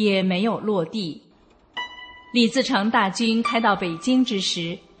裹也没有落地。李自成大军开到北京之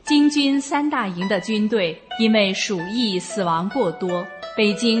时，京军3大营的军队因为鼠疫死亡过多，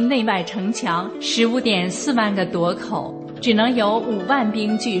北京内外城墙15.4万个垛口，只能有5万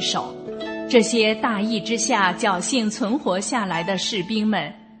兵据守。这些大疫之下侥幸存活下来的士兵们，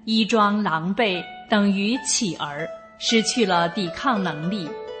衣装狼狈，等于乞儿，失去了抵抗能力。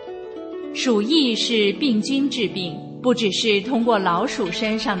鼠疫是病菌致病，不只是通过老鼠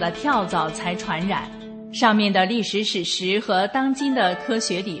身上的跳蚤才传染，上面的历史史实和当今的科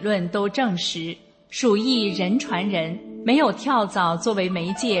学理论都证实，鼠疫人传人，没有跳蚤作为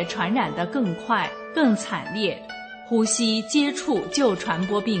媒介传染得更快更惨烈，呼吸接触就传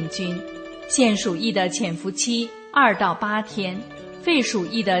播病菌。腺鼠疫的潜伏期2到8天，肺鼠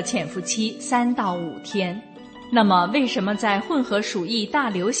疫的潜伏期3到5天。那么为什么在混合鼠疫大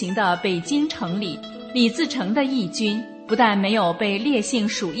流行的北京城里，李自成的疫军不但没有被烈性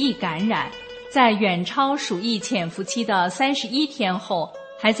鼠疫感染，在远超鼠疫潜伏期的31天后，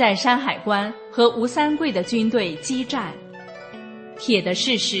还在山海关和吴三桂的军队激战？铁的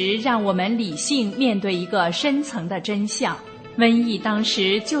事实让我们理性面对一个深层的真相，瘟疫当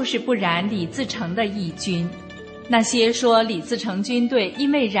时就是不染李自成的疫军。那些说李自成军队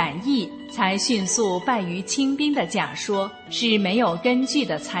因为染疫才迅速败于清兵的假说是没有根据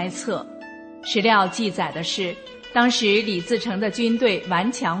的猜测。史料记载的是，当时李自成的军队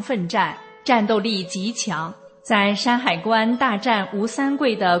顽强奋战，战斗力极强，在山海关大战吴三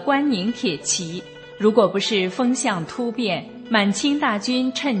桂的关宁铁骑，如果不是风向突变，满清大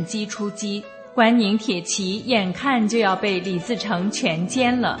军趁机出击，关宁铁骑眼看就要被李自成全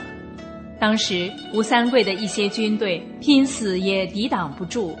歼了。当时吴三桂的一些军队拼死也抵挡不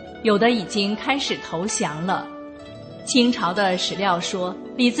住，有的已经开始投降了。清朝的史料说，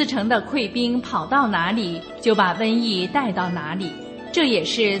李自成的溃兵跑到哪里，就把瘟疫带到哪里，这也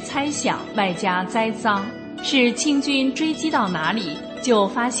是猜想外加栽赃，是清军追击到哪里，就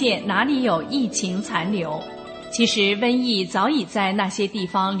发现哪里有疫情残留。其实瘟疫早已在那些地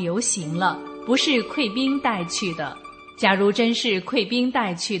方流行了，不是溃兵带去的。假如真是溃兵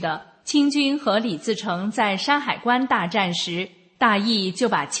带去的，清军和李自成在山海关大战时，大意就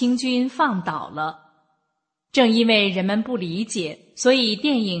把清军放倒了。正因为人们不理解，所以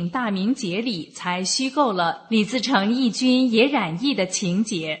电影《大明劫》里才虚构了李自成义军也染疫的情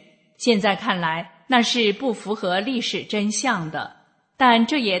节。现在看来，那是不符合历史真相的，但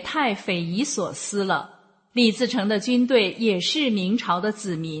这也太匪夷所思了。李自成的军队也是明朝的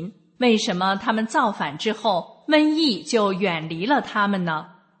子民，为什么他们造反之后，瘟疫就远离了他们呢？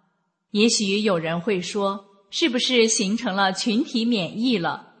也许有人会说，是不是形成了群体免疫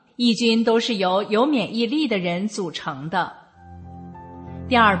了？义军都是由有免疫力的人组成的。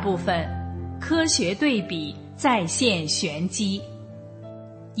第二部分，科学对比再现玄机。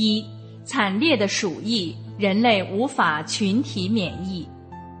一，惨烈的鼠疫，人类无法群体免疫。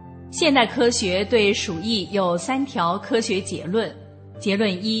现代科学对鼠疫有3条科学结论。结论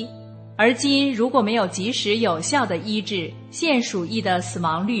1，而今如果没有及时有效的医治，腺鼠疫的死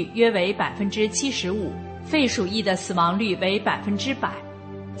亡率约为 75%， 肺鼠疫的死亡率为 100%。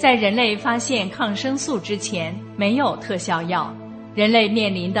在人类发现抗生素之前，没有特效药，人类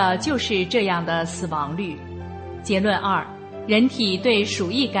面临的就是这样的死亡率。结论2，人体对鼠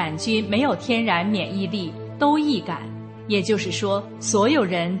疫杆菌没有天然免疫力，都易感，也就是说，所有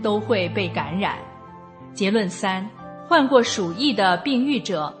人都会被感染。结论3，患过鼠疫的病愈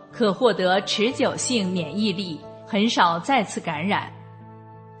者可获得持久性免疫力，很少再次感染。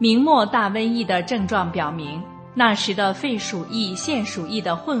明末大瘟疫的症状表明，那时的肺鼠疫、腺鼠疫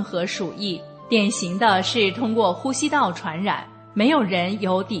的混合鼠疫，典型的是通过呼吸道传染，没有人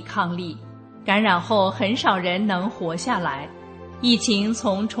有抵抗力，感染后很少人能活下来。疫情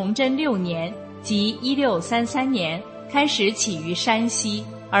从崇祯6年即1633年开始起于山西，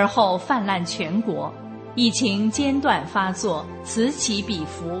而后泛滥全国。疫情间断发作，此起彼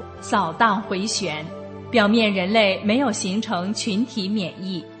伏，扫荡回旋，表面人类没有形成群体免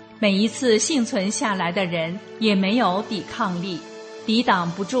疫，每一次幸存下来的人也没有抵抗力，抵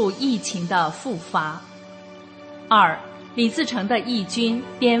挡不住疫情的复发。2，李自成的义军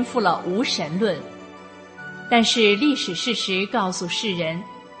颠覆了无神论。但是历史事实告诉世人，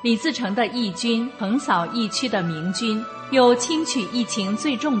李自成的义军横扫疫区的明军，又轻取疫情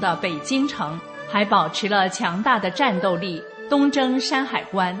最重的北京城，还保持了强大的战斗力，东征山海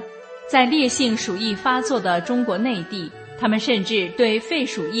关。在烈性鼠疫发作的中国内地，他们甚至对肺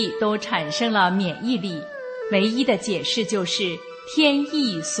鼠疫都产生了免疫力。唯一的解释就是天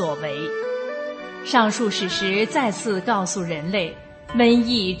意所为。上述事实再次告诉人类，瘟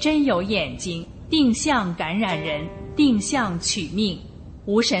疫真有眼睛，定向感染人，定向取命。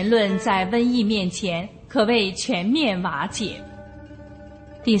无神论在瘟疫面前可谓全面瓦解。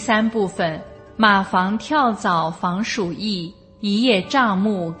第3部分，马防跳蚤防鼠疫，一叶障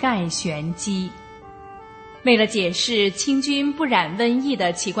目盖玄机。为了解释清军不染瘟疫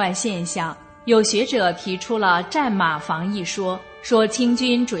的奇怪现象，有学者提出了战马防一说，说清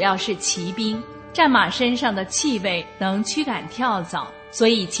军主要是骑兵，战马身上的气味能驱赶跳蚤，所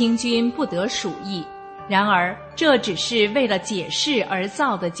以清军不得鼠疫。然而这只是为了解释而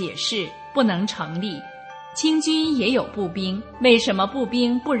造的解释，不能成立，清军也有步兵，为什么步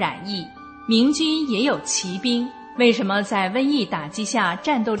兵不染疫？明军也有骑兵，为什么在瘟疫打击下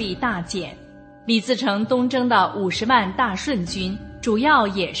战斗力大减？李自成东征的50万大顺军主要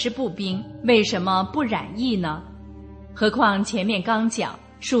也是步兵，为什么不染疫呢？何况前面刚讲，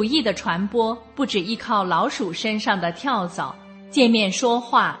鼠疫的传播不只依靠老鼠身上的跳蚤，见面说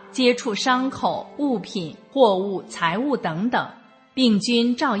话、接触伤口、物品、货物、财物等等，病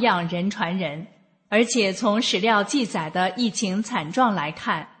菌照样人传人。而且从史料记载的疫情惨状来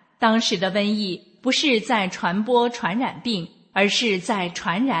看，当时的瘟疫不是在传播传染病，而是在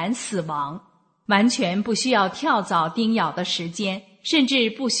传染死亡，完全不需要跳蚤叮咬的时间，甚至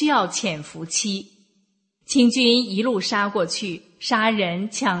不需要潜伏期。清军一路杀过去，杀人、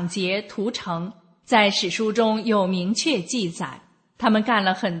抢劫、屠城，在史书中有明确记载。他们干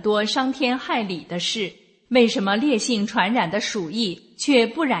了很多伤天害理的事，为什么烈性传染的鼠疫却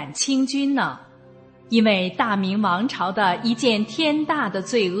不染清军呢？因为大明王朝的一件天大的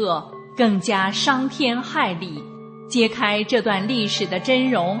罪恶更加伤天害理。揭开这段历史的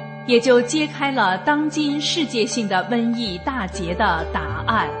真容，也就揭开了当今世界性的瘟疫大劫的答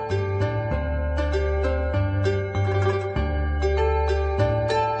案。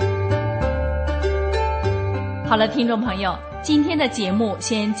好了，听众朋友，今天的节目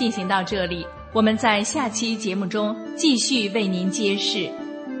先进行到这里，我们在下期节目中继续为您揭示。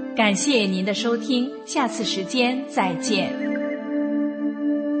感谢您的收听，下次时间再见。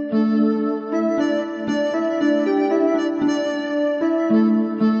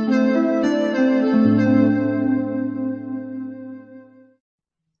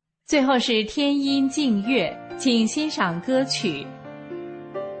最后是天音静乐，请欣赏歌曲。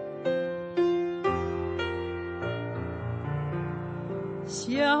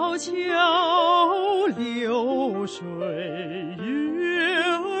小桥流水月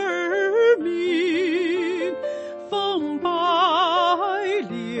儿明，风摆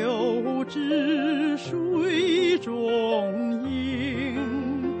柳枝水中映，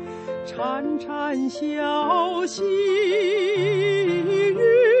潺潺小溪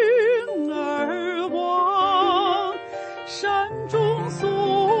云儿望，山中松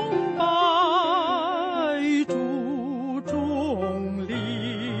柏竹中林，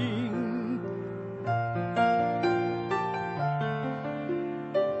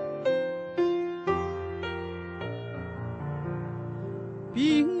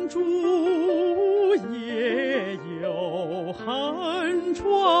秉烛夜游寒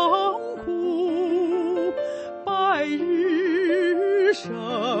窗苦，白日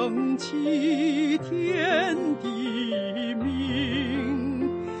升起天地明，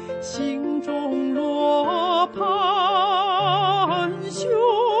心中罗盘胸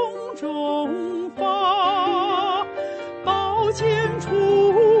中发，宝剑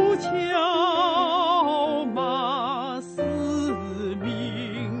出鞘马嘶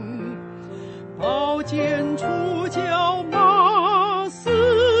鸣，宝剑出鞘马嘶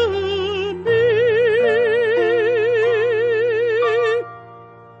鸣。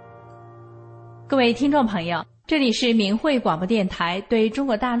各位听众朋友，这里是明慧广播电台对中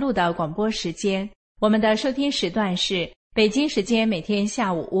国大陆的广播时间，我们的收听时段是北京时间每天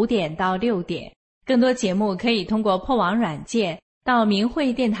下午5点到6点。更多节目可以通过破网软件到明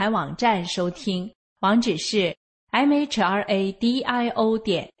慧电台网站收听，网址是 mhradio.org。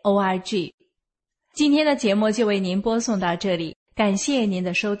 今天的节目就为您播送到这里，感谢您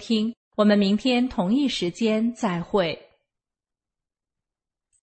的收听，我们明天同一时间再会。